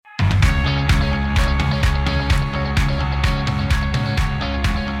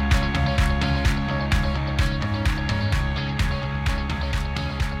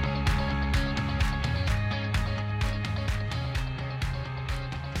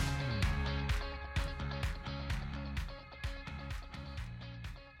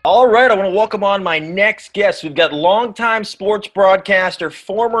All right, I want to welcome on my next guest. We've got longtime sports broadcaster,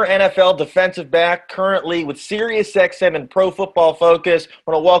 former NFL defensive back, currently with SiriusXM and Pro Football Focus.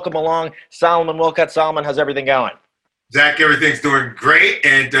 I want to welcome along Solomon Wilcott. Solomon, how's everything going? Zach, everything's doing great,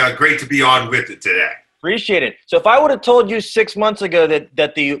 and great to be on with it today. Appreciate it. So if I would have told you 6 months ago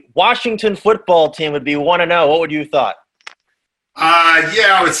that the Washington football team would be 1-0, what would you have thought?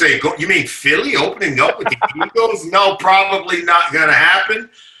 Yeah, I would say, you mean Philly opening up with the Eagles? No, probably not going to happen.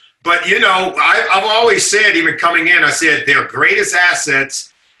 But, I've always said, even coming in, I said their greatest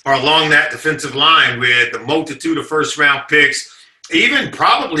assets are along that defensive line with the multitude of first-round picks, even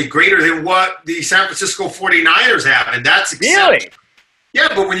probably greater than what the San Francisco 49ers have, and that's exciting. Really? Yeah,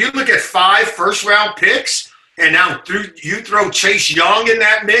 but when you look at 5 first-round picks, and now you throw Chase Young in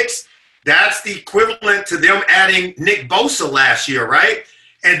that mix, that's the equivalent to them adding Nick Bosa last year, right?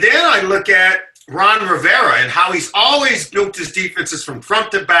 And then I look at Ron Rivera and how he's always built his defenses from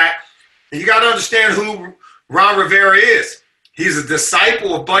front to back. And you got to understand who Ron Rivera is. He's a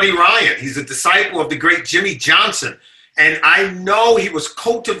disciple of Buddy Ryan. He's a disciple of the great Jimmy Johnson. And I know he was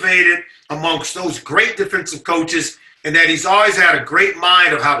cultivated amongst those great defensive coaches, and that he's always had a great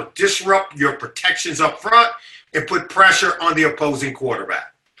mind of how to disrupt your protections up front and put pressure on the opposing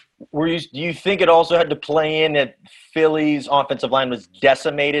quarterback. Do you think it also had to play in that Philly's offensive line was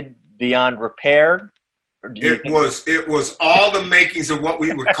decimated beyond repair? It was all the makings of what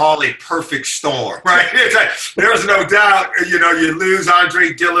we would call a perfect storm, right? There's no doubt, you lose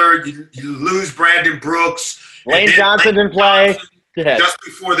Andre Dillard, you lose Brandon Brooks. Lane Johnson didn't play. Just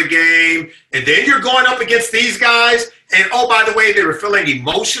before the game, and then you're going up against these guys, and oh, by the way, they were feeling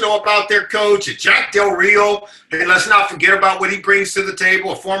emotional about their coach, and Jack Del Rio, and let's not forget about what he brings to the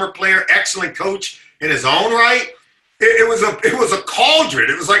table, a former player, excellent coach in his own right. It was a cauldron.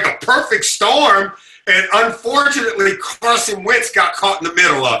 It was like a perfect storm, and unfortunately, Carson Wentz got caught in the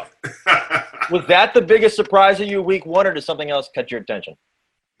middle of it. Was that the biggest surprise of you week one, or did something else catch your attention?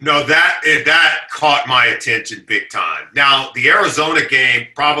 No, that caught my attention big time. Now, the Arizona game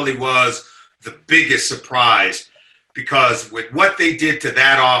probably was the biggest surprise because with what they did to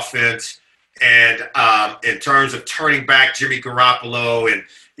that offense and in terms of turning back Jimmy Garoppolo and,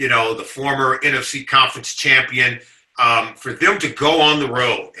 the former NFC Conference champion, for them to go on the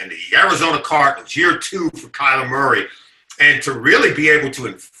road and the Arizona Cardinals, year 2 for Kyler Murray, and to really be able to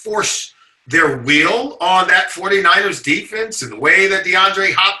enforce their will on that 49ers defense and the way that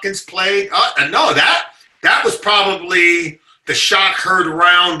DeAndre Hopkins played. No, that was probably the shock heard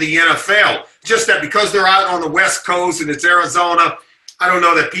around the NFL. Just that because they're out on the West Coast and it's Arizona, I don't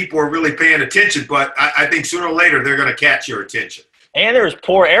know that people are really paying attention, but I think sooner or later they're going to catch your attention. And there was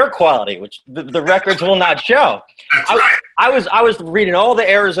poor air quality, which the records will not show. That's right. I was reading all the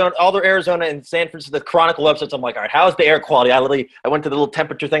Arizona and San Francisco, the Chronicle websites. I'm like, all right, how's the air quality? I went to the little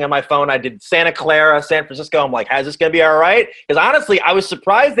temperature thing on my phone. I did Santa Clara, San Francisco. I'm like, how's this going to be all right? Because honestly, I was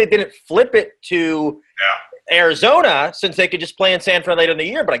surprised they didn't flip it to Arizona since they could just play in San Fran later in the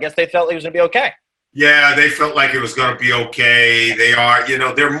year. But I guess they felt it was going to be okay. Yeah, they felt like it was going to be okay. They are,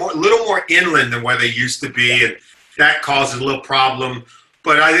 they're a little more inland than where they used to be, and that causes a little problem.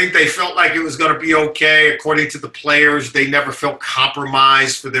 But I think they felt like it was going to be okay. According to the players, they never felt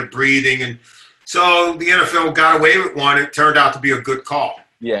compromised for their breathing. And so the NFL got away with one. It turned out to be a good call.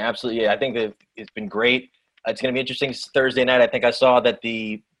 Yeah, absolutely. Yeah, I think that it's been great. It's going to be interesting Thursday night. I think I saw that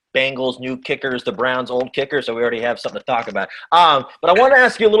the Bengals' new kicker is the Browns' old kicker, so we already have something to talk about. But I want to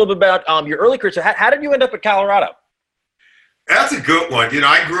ask you a little bit about your early career. So how did you end up at Colorado? That's a good one.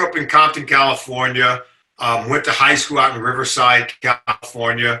 I grew up in Compton, California. Went to high school out in Riverside,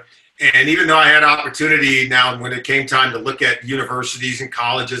 California. And even though I had opportunity now when it came time to look at universities and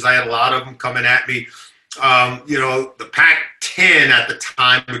colleges, I had a lot of them coming at me. The Pac-10 at the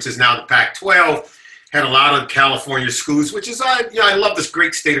time, which is now the Pac-12, had a lot of California schools, which is, I love this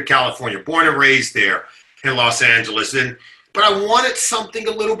great state of California, born and raised there in Los Angeles. But I wanted something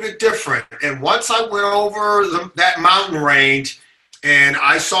a little bit different. And once I went over that mountain range, and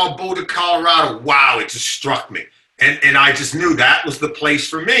I saw Boulder, Colorado, wow, it just struck me. And I just knew that was the place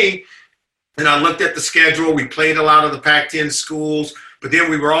for me. And I looked at the schedule. We played a lot of the Pac-10 schools, but then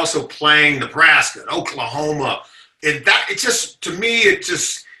we were also playing Nebraska and Oklahoma. And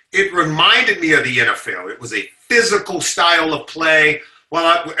it reminded me of the NFL. It was a physical style of play.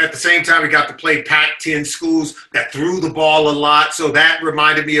 Well, at the same time, we got to play Pac-10 schools that threw the ball a lot. So that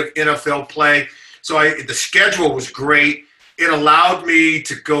reminded me of NFL play. So the schedule was great. It allowed me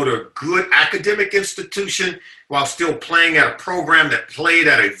to go to a good academic institution while still playing at a program that played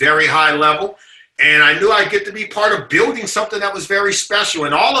at a very high level. And I knew I'd get to be part of building something that was very special.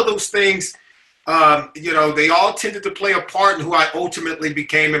 And all of those things they all tended to play a part in who I ultimately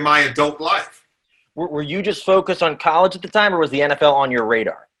became in my adult life. Were you just focused on college at the time, or was the NFL on your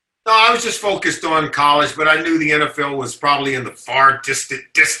radar? No, I was just focused on college, but I knew the NFL was probably in the far distant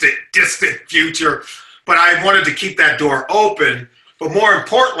future. But I wanted to keep that door open. But more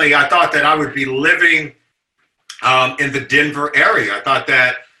importantly, I thought that I would be living in the Denver area. I thought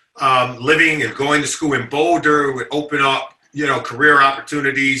that living and going to school in Boulder would open up, career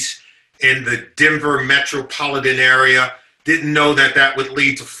opportunities in the Denver metropolitan area. Didn't know that that would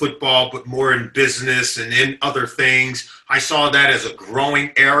lead to football, but more in business and in other things. I saw that as a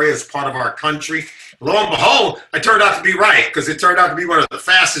growing area as part of our country. Lo and behold, I turned out to be right, because it turned out to be one of the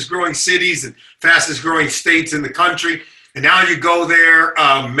fastest growing cities and fastest growing states in the country. And now you go there,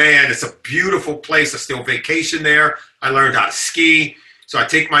 man, it's a beautiful place. I still vacation there. I learned how to ski. So I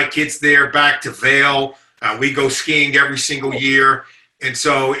take my kids there back to Vail. We go skiing every single year. And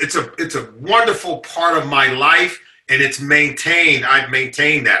so it's a wonderful part of my life. And it's maintained. I've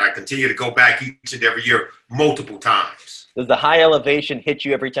maintained that. I continue to go back each and every year multiple times. Does the high elevation hit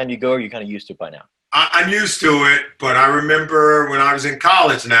you every time you go, or are you kind of used to it by now? I'm used to it, but I remember when I was in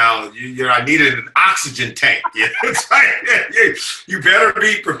college now, I needed an oxygen tank. You better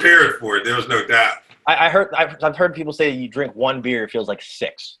be prepared for it. There's no doubt. I've heard people say you drink one beer, it feels like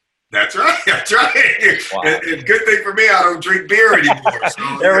 6. That's right. Wow. And good thing for me, I don't drink beer anymore.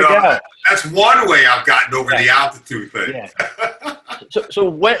 So, there we go. That's one way I've gotten over the altitude thing. Yeah. So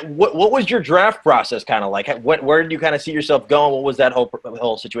what was your draft process kind of like? Where did you kind of see yourself going? What was that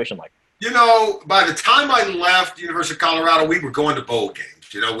whole situation like? By the time I left University of Colorado, we were going to bowl games.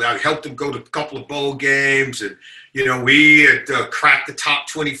 I helped them go to a couple of bowl games, and we had cracked the top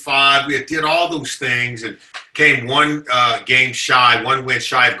 25. We had did all those things and came one win shy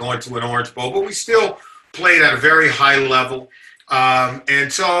of going to an Orange Bowl, but we still played at a very high level.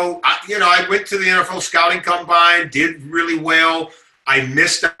 And so, I went to the NFL Scouting Combine, did really well. I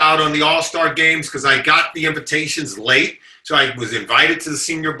missed out on the All-Star games because I got the invitations late. So I was invited to the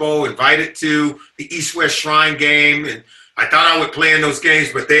Senior Bowl, invited to the East-West Shrine game, and I thought I would play in those games,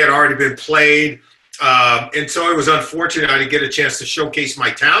 but they had already been played. And so it was unfortunate I didn't get a chance to showcase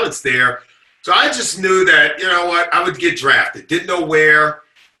my talents there. So I just knew that, I would get drafted. Didn't know where.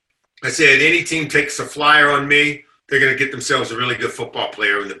 I said, any team takes a flyer on me, they're going to get themselves a really good football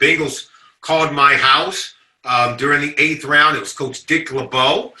player. And the Bengals called my house during the 8th round. It was Coach Dick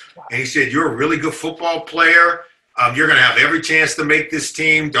LeBeau. And he said, you're a really good football player. You're going to have every chance to make this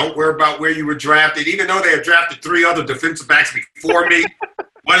team. Don't worry about where you were drafted, even though they had drafted 3 other defensive backs before me.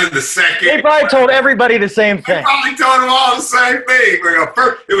 One in the second. They probably told everybody the same thing. They probably told them all the same thing.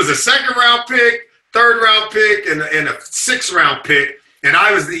 It was a 2nd-round pick, 3rd-round pick, and a 6th-round pick. And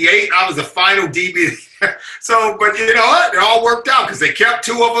I was the 8th. I was the final DB. So, but you know what? It all worked out because they kept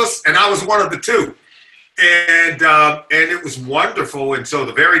 2 of us, and I was one of the 2. And it was wonderful. And so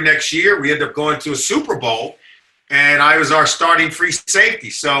the very next year, we ended up going to a Super Bowl, and I was our starting free safety.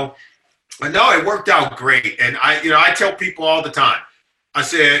 So, no, it worked out great. And I tell people all the time, I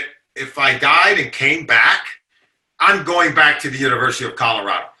said, if I died and came back, I'm going back to the University of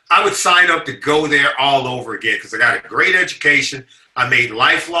Colorado. I would sign up to go there all over again because I got a great education. I made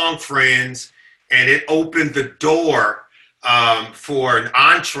lifelong friends, and it opened the door for an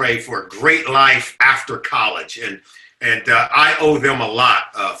entree for a great life after college. And I owe them a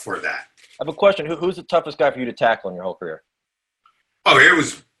lot for that. I have a question. Who's the toughest guy for you to tackle in your whole career? Oh, it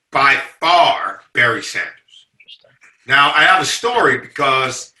was by far Barry Sanders. Now, I have a story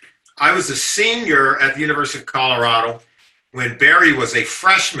because I was a senior at the University of Colorado when Barry was a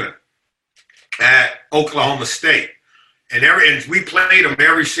freshman at Oklahoma State. And we played him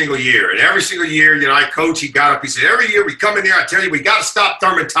every single year. And every single year, he got up, he said, every year we come in here, I tell you, we got to stop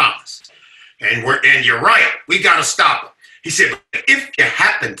Thurman Thomas. And you're right, we got to stop him. He said, if you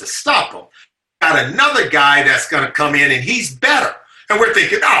happen to stop him, got another guy that's going to come in and he's better. And we're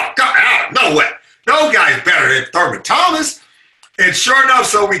thinking, oh, God, no way. No guy's better than Thurman Thomas. And sure enough,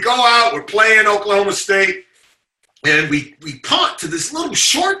 so we go out, we're playing Oklahoma State, and we punt to this little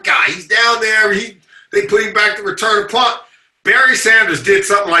short guy. He's down there. They put him back to return a punt. Barry Sanders did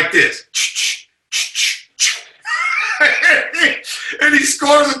something like this. And he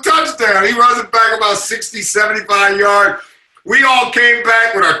scores a touchdown. He runs it back about 60, 75 yards. We all came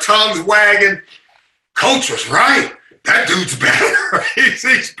back with our tongues wagging. Coach was right. That dude's better.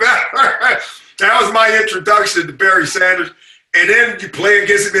 He's better. That was my introduction to Barry Sanders. And then you play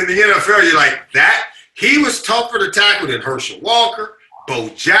against him in the NFL, you're like, that? He was tougher to tackle than Herschel Walker, Bo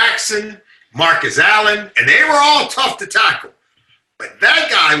Jackson, Marcus Allen, and they were all tough to tackle. But that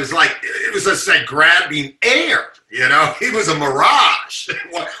guy was like, it was just like grabbing air, you know? He was a mirage.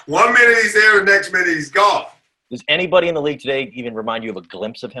 1 minute he's there, the next minute he's gone. Does anybody in the league today even remind you of a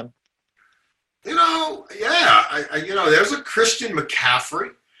glimpse of him? You know, yeah. There's a Christian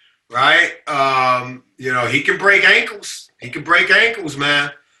McCaffrey, right? You know, he can break ankles. He can break ankles, man.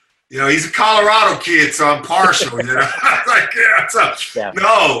 You know, he's a Colorado kid, so I'm partial, you know? Like,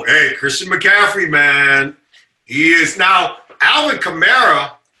 no, hey, Christian McCaffrey, man. He is now. Alvin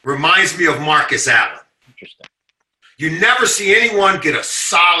Kamara reminds me of Marcus Allen. Interesting. You never see anyone get a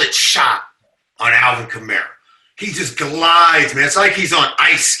solid shot on Alvin Kamara. He just glides, man. It's like he's on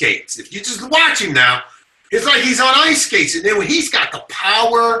ice skates. If you just watch him now, it's like he's on ice skates. And then when he's got the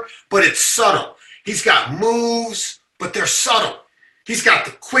power, but it's subtle. He's got moves, but they're subtle. He's got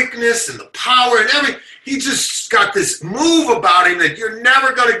the quickness and the power and everything. He just got this move about him that you're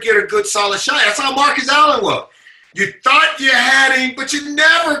never going to get a good solid shot. That's how Marcus Allen was. You thought you had him, but you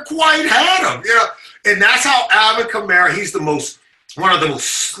never quite had him. You know? And that's how Alvin Kamara, he's one of the most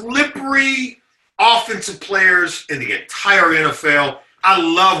slippery offensive players in the entire NFL. I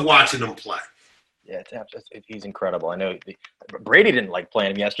love watching him play. Yeah, he's incredible. I know Brady didn't like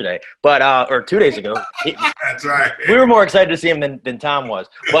playing him yesterday, but or 2 days ago. That's right. We were more excited to see him than Tom was.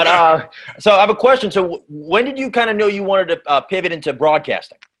 But so I have a question. So when did you kind of know you wanted to pivot into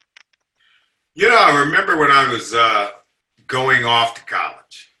broadcasting? You know, I remember when I was going off to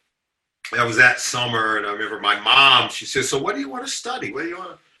college. That was that summer, and I remember my mom, she said, so what do you want to study? What do you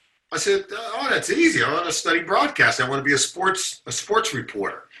want to? I said, oh, that's easy. I want to study broadcasting. I want to be a sports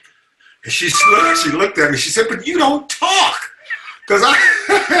reporter. And she looked at me. She said, but you don't talk.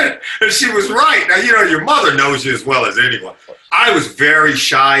 And she was right. Now, you know, your mother knows you as well as anyone. I was very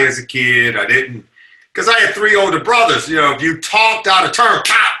shy as a kid. Because I had 3 older brothers. You know, if you talked out of turn,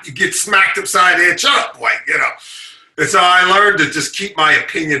 pop, you get smacked upside the head. Shut up, boy, you know. And so I learned to just keep my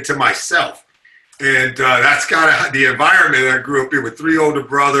opinion to myself. And that's kind of the environment I grew up in with 3 older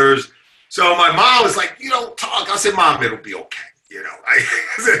brothers. So my mom was like, you don't talk. I said, Mom, it'll be okay. You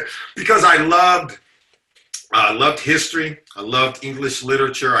know, because I loved history. I loved English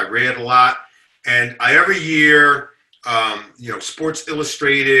literature. I read a lot. And every year, you know, Sports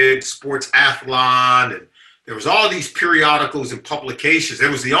Illustrated, Sports Athlon, and there was all these periodicals and publications. It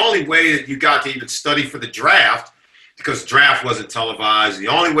was the only way that you got to even study for the draft, because draft wasn't televised. The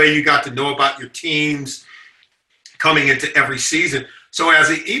only way you got to know about your teams coming into every season. So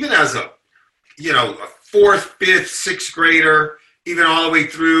even as a 4th, 5th, 6th grader, even all the way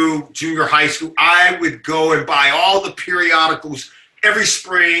through junior high school, I would go and buy all the periodicals every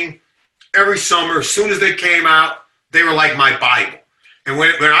spring, every summer. As soon as they came out, they were like my Bible. And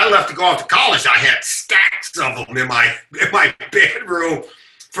when I left to go off to college, I had stacks of them in my bedroom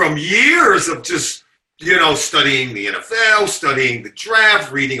from years of just, you know, studying the NFL, studying the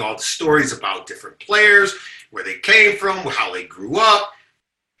draft, reading all the stories about different players, where they came from, how they grew up.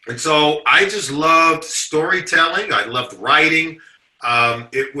 And so I just loved storytelling. I loved writing.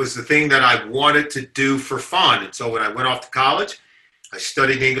 It was the thing that I wanted to do for fun. And so when I went off to college, I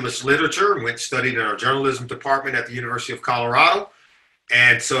studied English literature and studied in our journalism department at the University of Colorado.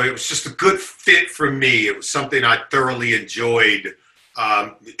 And so it was just a good fit for me. It was something I thoroughly enjoyed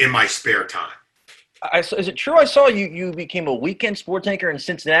in my spare time. Is it true I saw you became a weekend sports anchor in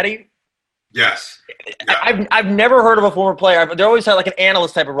Cincinnati? Yes. Yeah. I've never heard of a former player. They always had like an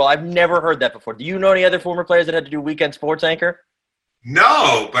analyst type of role. I've never heard that before. Do you know any other former players that had to do weekend sports anchor?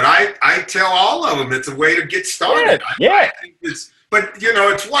 No, but I tell all of them it's a way to get started. Yeah. I think but, you know,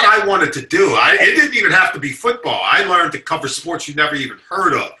 it's what I wanted to do. It didn't even have to be football. I learned to cover sports you never even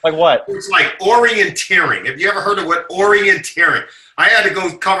heard of. Like what? It's like orienteering. Have you ever heard of what orienteering? I had to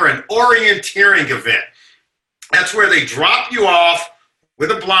go cover an orienteering event. That's where they drop you off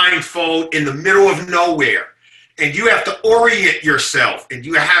with a blindfold in the middle of nowhere. And you have to orient yourself. And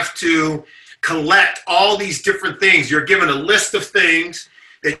you have to collect all these different things. You're given a list of things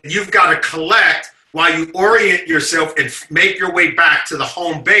that you've got to collect while you orient yourself and make your way back to the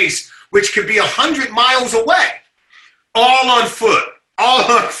home base, which could be 100 miles away, all on foot,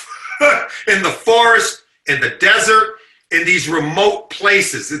 in the forest, in the desert, in these remote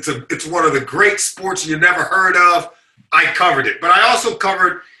places. It's one of the great sports you never heard of. I covered it. But I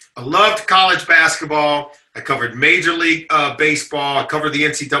loved college basketball. I covered Major League Baseball. I covered the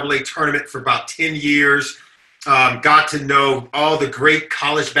NCAA tournament for about 10 years. Got to know all the great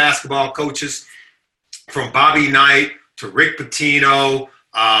college basketball coaches, from Bobby Knight to Rick Pitino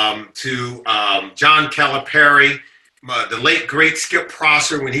to John Calipari, the late, great Skip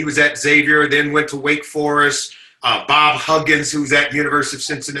Prosser when he was at Xavier, then went to Wake Forest, Bob Huggins, who was at University of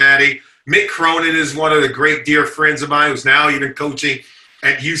Cincinnati. Mick Cronin is one of the great dear friends of mine who's now even coaching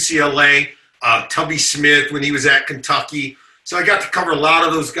at UCLA. Tubby Smith when he was at Kentucky. So I got to cover a lot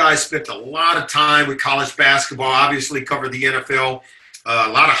of those guys, spent a lot of time with college basketball, obviously covered the NFL, a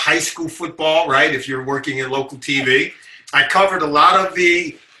lot of high school football, right, if you're working in local TV. I covered a lot of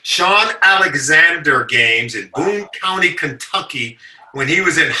the Sean Alexander games in Boone County, Kentucky when he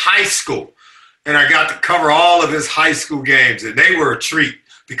was in high school. And I got to cover all of his high school games, and they were a treat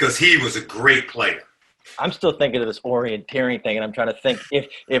because he was a great player. I'm still thinking of this orienteering thing, and I'm trying to think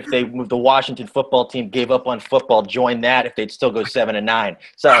if they moved the Washington football team, gave up on football, joined that, if they'd still go 7-9.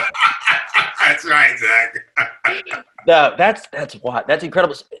 So that's right, Zach. That's what that's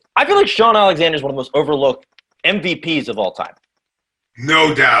incredible. I feel like Sean Alexander is one of the most overlooked MVPs of all time.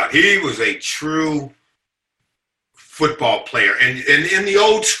 No doubt, he was a true football player, and in the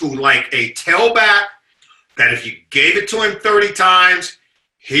old school, like a tailback that if you gave it to him 30 times.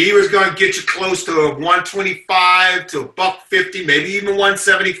 He was going to get you close to a 125 to a $150, maybe even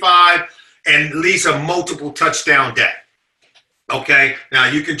 175, and at least a multiple touchdown day. Okay? Now,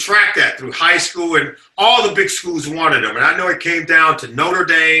 you can track that through high school, and all the big schools wanted him. And I know it came down to Notre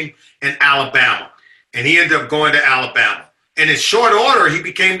Dame and Alabama, and he ended up going to Alabama. And in short order, he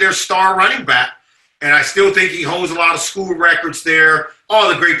became their star running back, and I still think he holds a lot of school records there. All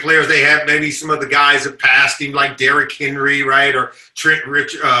the great players they have, maybe some of the guys that passed him, like Derrick Henry, right, or Trent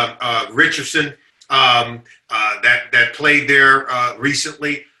Richardson that played there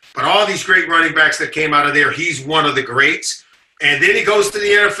recently. But all these great running backs that came out of there, he's one of the greats. And then he goes to the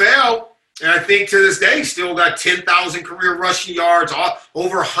NFL, and I think to this day, he's still got 10,000 career rushing yards,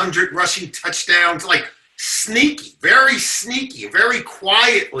 over 100 rushing touchdowns, like sneaky, very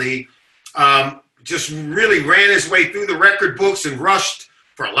quietly. Just really ran his way through the record books and rushed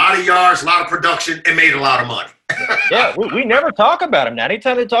for a lot of yards, a lot of production, and made a lot of money. Yeah, we never talk about him now.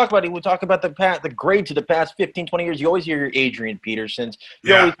 Anytime they talk about him, we talk about the grades of the past 15, 20 years. You always hear your Adrian Petersons.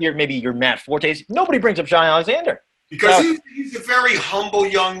 You always hear maybe your Matt Fortes. Nobody brings up Sean Alexander. Because he's a very humble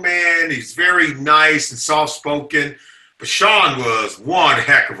young man. He's very nice and soft-spoken. But Sean was one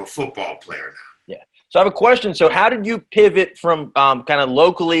heck of a football player now. So I have a question. So how did you pivot from kind of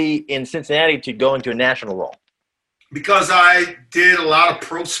locally in Cincinnati to going to a national role? Because I did a lot of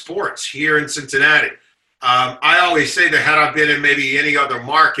pro sports here in Cincinnati. I always say that had I been in maybe any other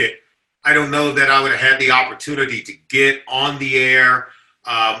market, I don't know that I would have had the opportunity to get on the air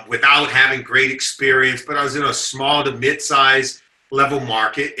without having great experience. But I was in a small to mid-size level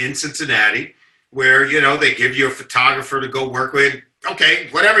market in Cincinnati where, they give you a photographer to go work with. Okay,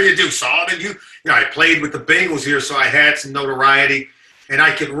 whatever you do, Saul. And I played with the Bengals here, so I had some notoriety, and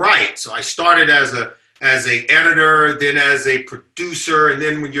I could write. So I started as a editor, then as a producer, and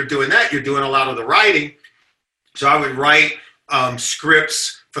then when you're doing that, you're doing a lot of the writing. So I would write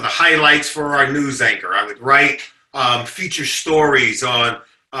scripts for the highlights for our news anchor. I would write feature stories on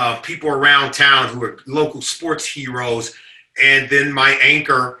people around town who are local sports heroes, and then my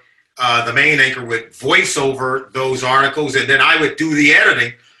anchor. The main anchor would voice over those articles, and then I would do the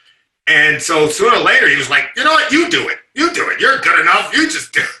editing. And so sooner or later, he was like, you know what, you do it. You're good enough. You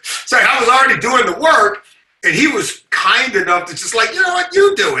just do it. So I was already doing the work, and he was kind enough to just like, you know what,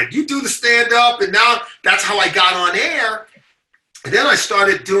 you do it. You do the stand-up, and now that's how I got on air. And then I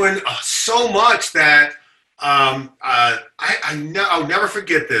started doing so much that I'll never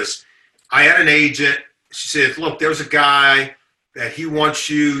forget this. I had an agent. She said, look, there's a guy that he wants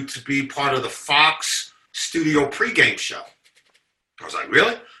you to be part of the Fox studio pregame show. I was like,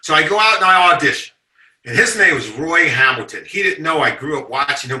 really? So I go out and I audition. And his name was Roy Hamilton. He didn't know I grew up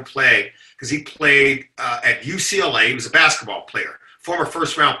watching him play because he played at UCLA. He was a basketball player, former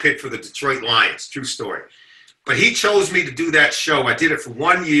first-round pick for the Detroit Lions. True story. But he chose me to do that show. I did it for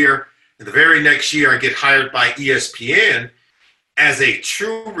 1 year. And the very next year, I get hired by ESPN as a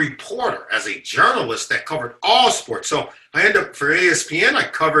true reporter, as a journalist that covered all sports. So I ended up for ESPN, I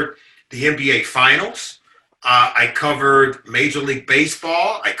covered the NBA Finals. I covered Major League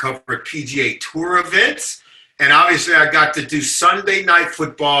Baseball. I covered PGA Tour events. And obviously I got to do Sunday Night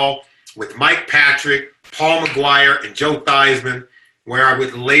Football with Mike Patrick, Paul McGuire, and Joe Theismann, where I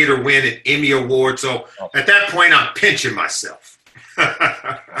would later win an Emmy Award. So at that point, I'm pinching myself.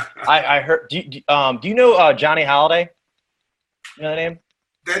 I heard. Do you know Johnny Holiday? You know that name?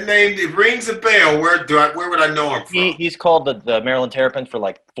 That name, it rings a bell. Where would I know him from? He's called the Maryland Terrapins for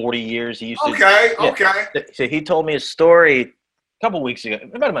like 40 years. He used to. Okay. So he told me a story a couple weeks ago,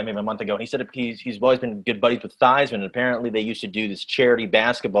 about maybe a month ago. And he said he's always been good buddies with Theismann. And apparently they used to do this charity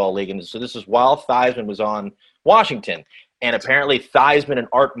basketball league. And so this is while Theismann was on Washington. And apparently Theismann and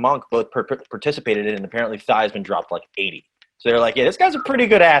Art Monk both participated in it. And apparently Theismann dropped like 80. So they're like, yeah, this guy's a pretty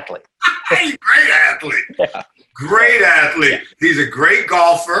good athlete. He's a great athlete. Yeah. Great athlete. He's a great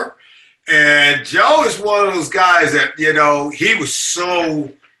golfer. And Joe is one of those guys that, he was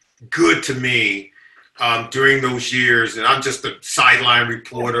so good to me during those years. And I'm just a sideline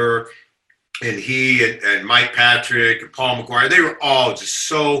reporter. And he and Mike Patrick and Paul McGuire, they were all just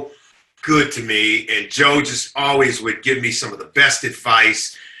so good to me. And Joe just always would give me some of the best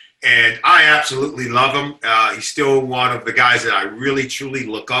advice. And I absolutely love him. He's still one of the guys that I really, truly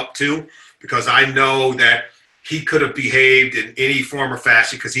look up to because I know that he could have behaved in any form or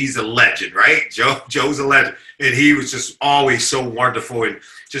fashion because he's a legend, right? Joe's a legend. And he was just always so wonderful and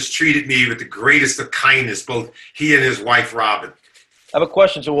just treated me with the greatest of kindness, both he and his wife, Robin. I have a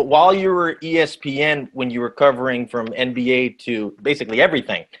question. So while you were at ESPN, when you were covering from NBA to basically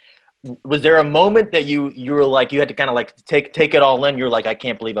everything, was there a moment that you were like, you had to kind of like take it all in? You're like, I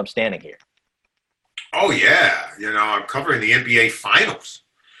can't believe I'm standing here. Oh, yeah. I'm covering the NBA Finals.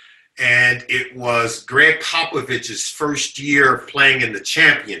 And it was Greg Popovich's first year playing in the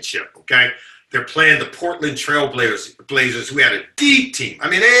championship, okay? They're playing the Portland Trail Blazers, who had a deep team. I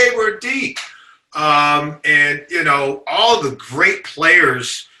mean, they were deep. And, all the great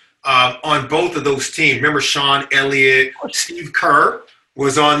players on both of those teams. Remember Sean Elliott, Steve Kerr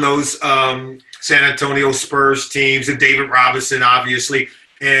was on those San Antonio Spurs teams, and David Robinson, obviously.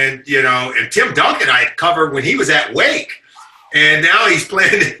 And, and Tim Duncan I had covered when he was at Wake. And now he's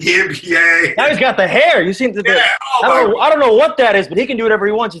playing in the NBA. Now he's got the hair. You seem to. Yeah. I don't know what that is, but he can do whatever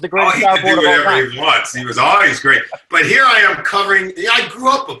he wants. He's the greatest power forward of all time. He can do whatever he wants. He was always great. But here I am covering. I grew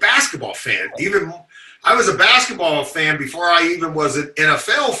up a basketball fan. I was a basketball fan before I even was an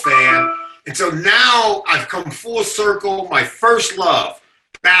NFL fan. And so now I've come full circle. My first love,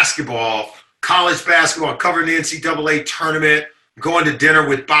 basketball, college basketball, covering the NCAA tournament, going to dinner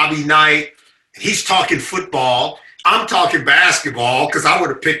with Bobby Knight. He's talking football. I'm talking basketball because I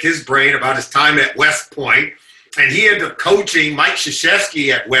would have picked his brain about his time at West Point. And he ended up coaching Mike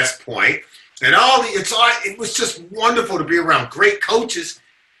Krzyzewski at West Point. And it was just wonderful to be around great coaches,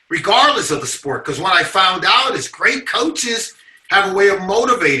 regardless of the sport. Because what I found out is great coaches have a way of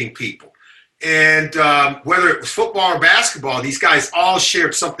motivating people. And whether it was football or basketball, these guys all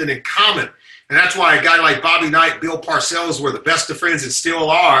shared something in common. And that's why a guy like Bobby Knight, Bill Parcells were the best of friends and still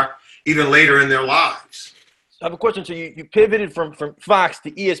are, even later in their lives. I have a question. So you pivoted from Fox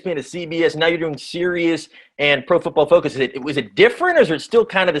to ESPN to CBS. Now you're doing Sirius and Pro Football Focus. Was it different, or is it still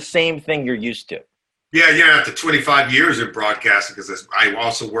kind of the same thing you're used to? Yeah, after 25 years in broadcasting, because I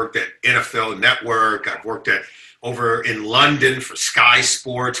also worked at NFL Network. I've worked over in London for Sky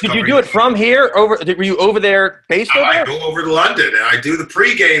Sports. Did you do it from here? Were you over there, based over there? I go over to London, and I do the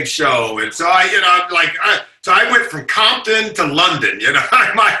pregame show. And so so I went from Compton to London.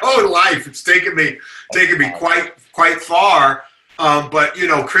 My whole life it's taken me quite far. But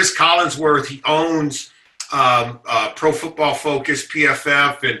Chris Collinsworth, he owns Pro Football Focus,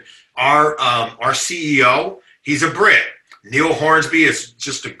 PFF, and our CEO, he's a Brit. Neil Hornsby is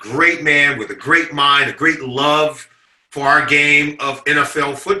just a great man with a great mind, a great love for our game of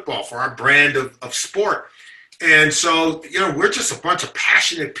NFL football, for our brand of sport. And so, we're just a bunch of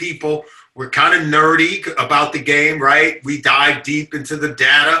passionate people. We're kind of nerdy about the game, right? We dive deep into the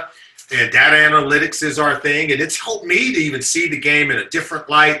data, and data analytics is our thing. And it's helped me to even see the game in a different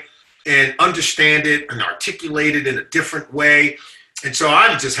light and understand it and articulate it in a different way. And so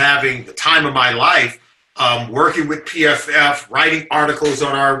I'm just having the time of my life working with PFF, writing articles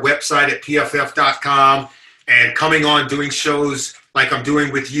on our website at pff.com, and coming on doing shows like I'm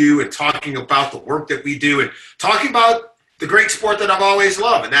doing with you and talking about the work that we do and talking about the great sport that I've always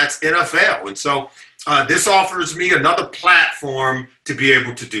loved, and that's NFL. And so this offers me another platform to be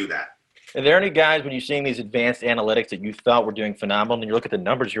able to do that. Are there any guys, when you're seeing these advanced analytics that you thought were doing phenomenal, and you look at the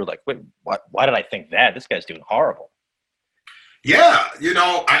numbers, you're like, wait, why did I think that? This guy's doing horrible. Yeah,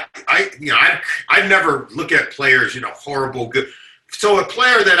 I never look at players, horrible, good. So a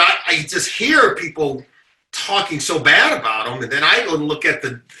player that I just hear people talking so bad about him, and then I go and look at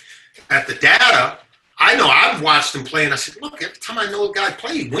the data. I know I've watched him play, and I said, look, every time I know a guy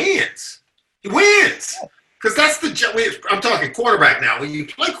play, he wins. He wins. Because that's the job. I'm talking quarterback now. When you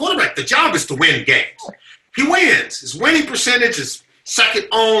play quarterback, the job is to win games. He wins. His winning percentage is second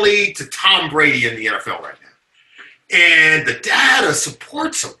only to Tom Brady in the NFL right now. And the data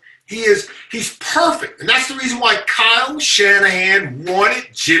supports him. He's perfect. And that's the reason why Kyle Shanahan wanted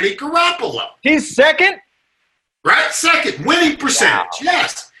Jimmy Garoppolo. He's second? Right? Second. Winning percentage. Wow.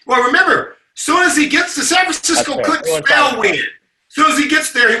 Yes. Well, remember, as soon as he gets to San Francisco, couldn't spell win. As soon as he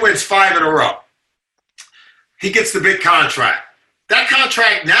gets there, he wins 5 in a row. He gets the big contract. That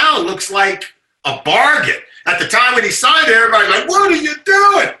contract now looks like a bargain. At the time when he signed it, everybody's like, what are you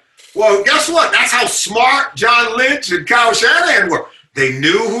doing? Well, guess what? That's how smart John Lynch and Kyle Shanahan were. They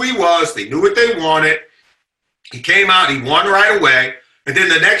knew who he was. They knew what they wanted. He came out. He won right away. And then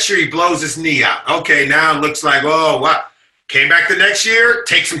the next year, he blows his knee out. Okay, now it looks like, oh, wow. Came back the next year,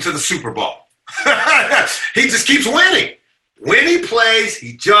 takes him to the Super Bowl. He just keeps winning. When he plays,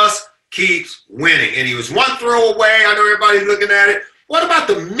 he just keeps winning. And he was one throw away. I know everybody's looking at it. What about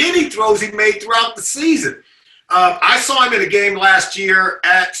the many throws he made throughout the season? I saw him in a game last year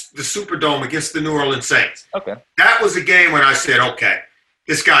at the Superdome against the New Orleans Saints. Okay. That was a game when I said, okay,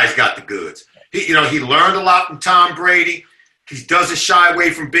 this guy's got the goods. He learned a lot from Tom Brady. He doesn't shy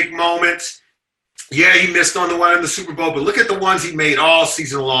away from big moments. Yeah, he missed on the one in the Super Bowl, but look at the ones he made all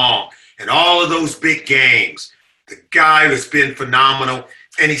season long and all of those big games. The guy has been phenomenal,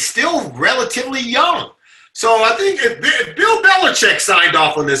 and he's still relatively young. So I think if Bill Belichick signed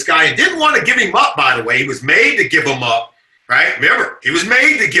off on this guy and didn't want to give him up, by the way, he was made to give him up, right? Remember, he was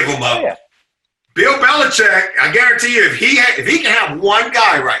made to give him up. Oh, yeah. Bill Belichick, I guarantee you, if he can have one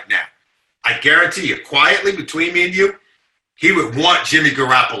guy right now, I guarantee you, quietly between me and you, he would want Jimmy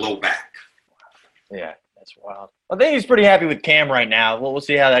Garoppolo back. Yeah, that's wild. I think he's pretty happy with Cam right now. We'll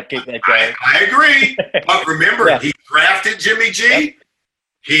see how that goes. I agree. But remember, He drafted Jimmy G.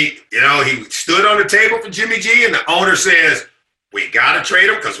 Yep. He stood on the table for Jimmy G, and the owner says, we got to trade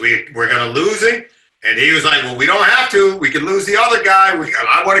him because we're going to lose him. And he was like, well, we don't have to. We can lose the other guy.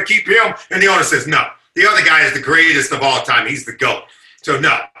 I want to keep him. And the owner says, no, the other guy is the greatest of all time. He's the GOAT. So,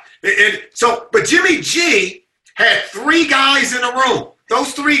 no. But Jimmy G had three guys in the room.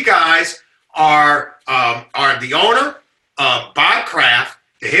 Those three guys are the owner, Bob Kraft,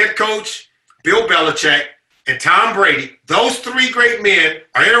 the head coach, Bill Belichick, and Tom Brady. Those three great men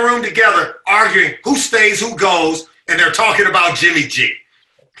are in a room together arguing who stays, who goes, and they're talking about Jimmy G.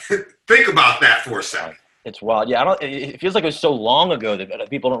 Think about that for a second. It's wild. Yeah, it feels like it was so long ago that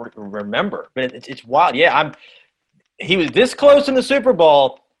people don't remember. But it's wild. Yeah, he was this close in the Super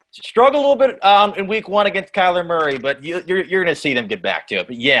Bowl. Struggled a little bit in week one against Kyler Murray, but you're going to see them get back to it.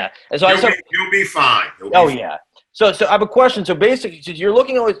 But yeah, and so you'll be fine. Yeah. So I have a question. So basically, you're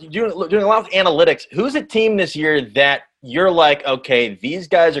doing a lot of analytics. Who's a team this year that you're like, okay, these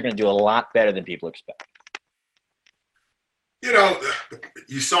guys are going to do a lot better than people expect?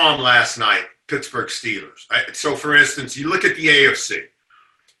 You saw them last night, Pittsburgh Steelers. So, for instance, you look at the AFC.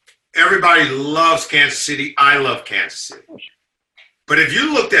 Everybody loves Kansas City. I love Kansas City. But if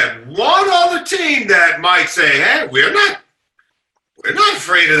you looked at one other team that might say, hey, we're not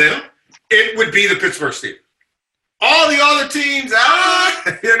afraid of them, it would be the Pittsburgh Steelers. All the other teams, all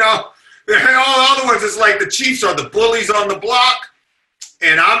the other ones, it's like the Chiefs are the bullies on the block.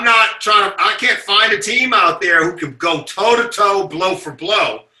 And I can't find a team out there who can go toe-to-toe, blow for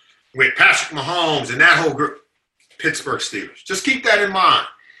blow with Patrick Mahomes and that whole group. Pittsburgh Steelers. Just keep that in mind.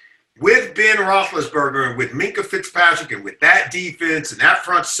 With Ben Roethlisberger and with Minkah Fitzpatrick and with that defense and that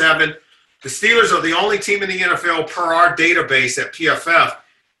front seven, the Steelers are the only team in the NFL per our database at PFF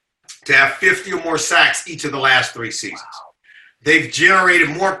to have 50 or more sacks each of the last three seasons. Wow. They've generated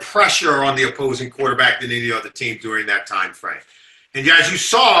more pressure on the opposing quarterback than any other team during that time frame. And as you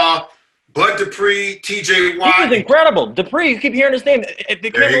saw, Bud Dupree, T.J. Watt. He was incredible. Dupree, you keep hearing his name.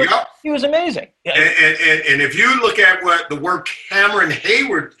 There you go. He was amazing. Yeah. And if you look at what the work Cameron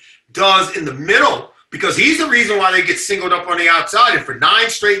Hayward does in the middle, because he's the reason why they get singled up on the outside. And for 9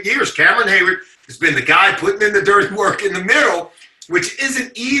 straight years, Cameron Hayward has been the guy putting in the dirty work in the middle, which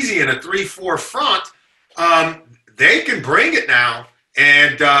isn't easy in a 3-4 front. They can bring it now.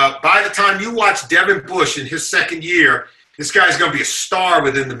 And by the time you watch Devin Bush in his second year, this guy's going to be a star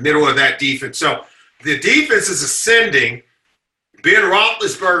within the middle of that defense. So the defense is ascending. Ben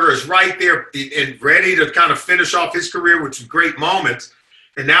Roethlisberger is right there and ready to kind of finish off his career with some great moments.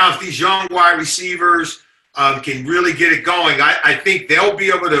 And now if these young wide receivers can really get it going, I think they'll be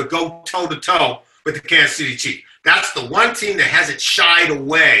able to go toe-to-toe with the Kansas City Chiefs. That's the one team that hasn't shied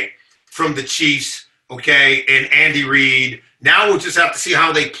away from the Chiefs, okay, and Andy Reid. Now we'll just have to see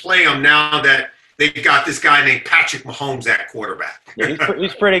how they play them now that they've got this guy named Patrick Mahomes at quarterback. Yeah,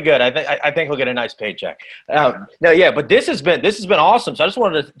 he's pretty good. I think he'll get a nice paycheck. But this has been awesome. So I just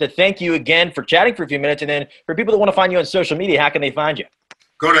wanted to thank you again for chatting for a few minutes. And then for people that want to find you on social media, how can they find you?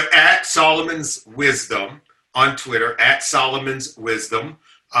 Go to @Solomon'sWisdom on Twitter, @Solomon'sWisdom.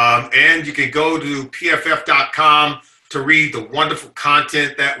 And you can go to pff.com to read the wonderful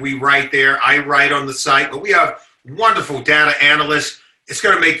content that we write there. I write on the site, but we have wonderful data analysts. It's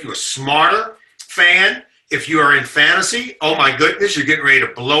going to make you a smarter fan. If you are in fantasy, oh my goodness, you're getting ready to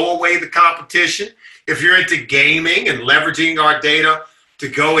blow away the competition. If you're into gaming and leveraging our data to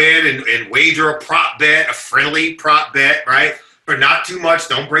go in and wager a prop bet, a friendly prop bet, right? but not too much.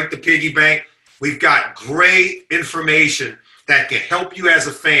 Don't break the piggy bank. We've got great information that can help you as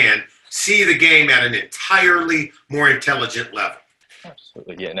a fan see the game at an entirely more intelligent level.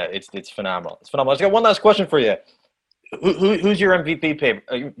 Absolutely. Yeah, no, it's phenomenal. It's phenomenal. I got one last question for you. Who's your MVP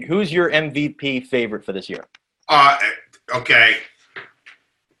favorite? Who's your MVP favorite for this year? Okay.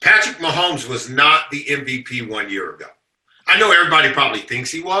 Patrick Mahomes was not the MVP 1 year ago. I know everybody probably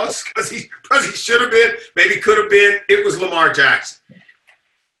thinks he was because he should have been, maybe could have been. It was Lamar Jackson.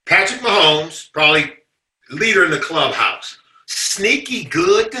 Patrick Mahomes, probably leader in the clubhouse. Sneaky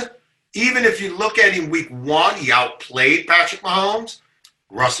good. Even if you look at him week 1, he outplayed Patrick Mahomes.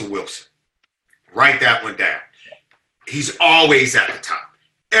 Russell Wilson. Write that one down. He's always at the top.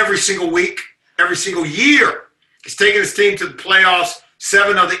 Every single week, every single year. He's taken his team to the playoffs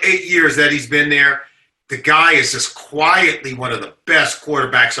 7 of the 8 years that he's been there. The guy is just quietly one of the best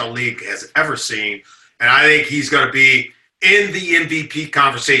quarterbacks our league has ever seen. And I think he's going to be in the MVP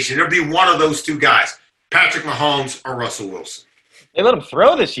conversation. It'll be one of those two guys, Patrick Mahomes or Russell Wilson. They let him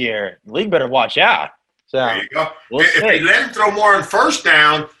throw this year. The league better watch out. So, there you go. If they let him throw more on first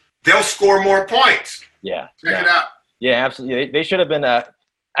down, they'll score more points. Yeah. Check it out. Yeah, absolutely. They should have been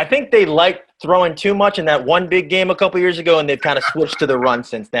I think they liked throwing too much in that one big game a couple years ago, and they've kind of switched to the run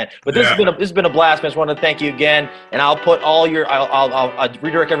since then. But this has been a blast. I just want to thank you again, and I'll put all your I'll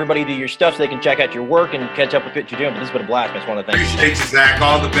redirect everybody to your stuff so they can check out your work and catch up with what you're doing. But this has been a blast. I just want to thank you. Appreciate you, Zach.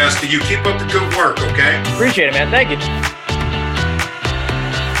 All the best to you. Keep up the good work, okay? Appreciate it, man. Thank you.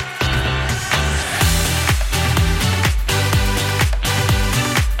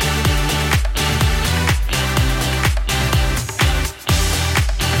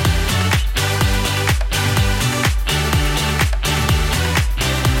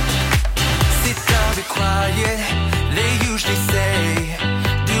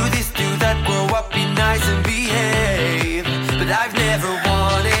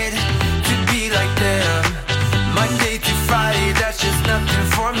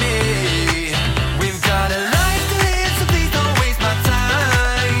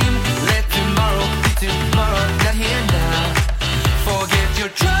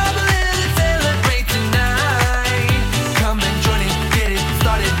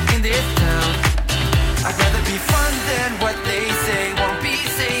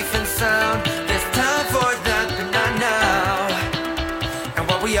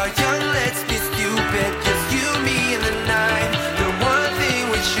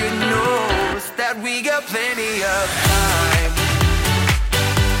 Plenty of time.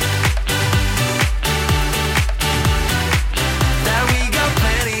 That we got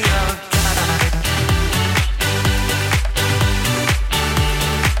plenty of time.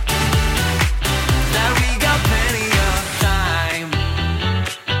 That we got plenty of time.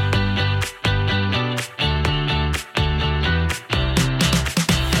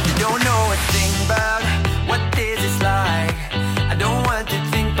 You don't know a thing about what this is like. I don't want to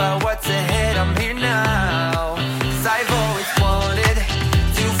think about what's ahead. I'm here now.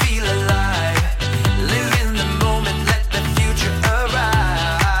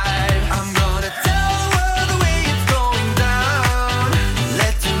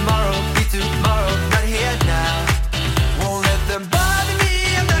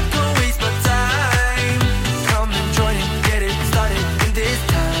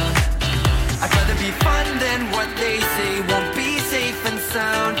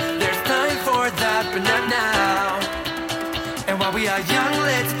 We are young,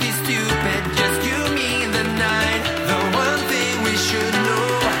 let's be stupid. Just you, me, and the night. The one thing we should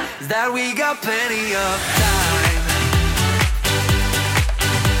know is that we got plenty of time.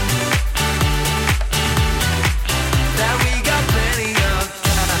 That we got plenty of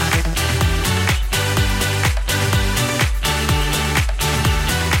time.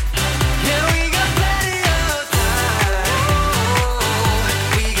 Yeah, we got plenty of time.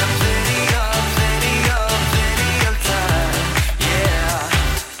 We got plenty of time.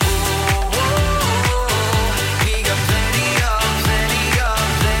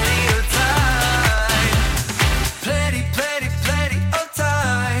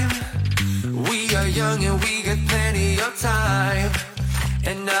 Young and we got plenty of time,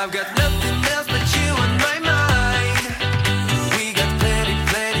 and I've got nothing else but you on my mind. We got plenty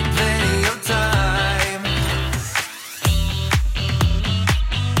of time.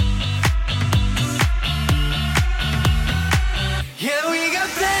 Yeah, we got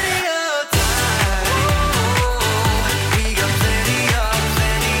plenty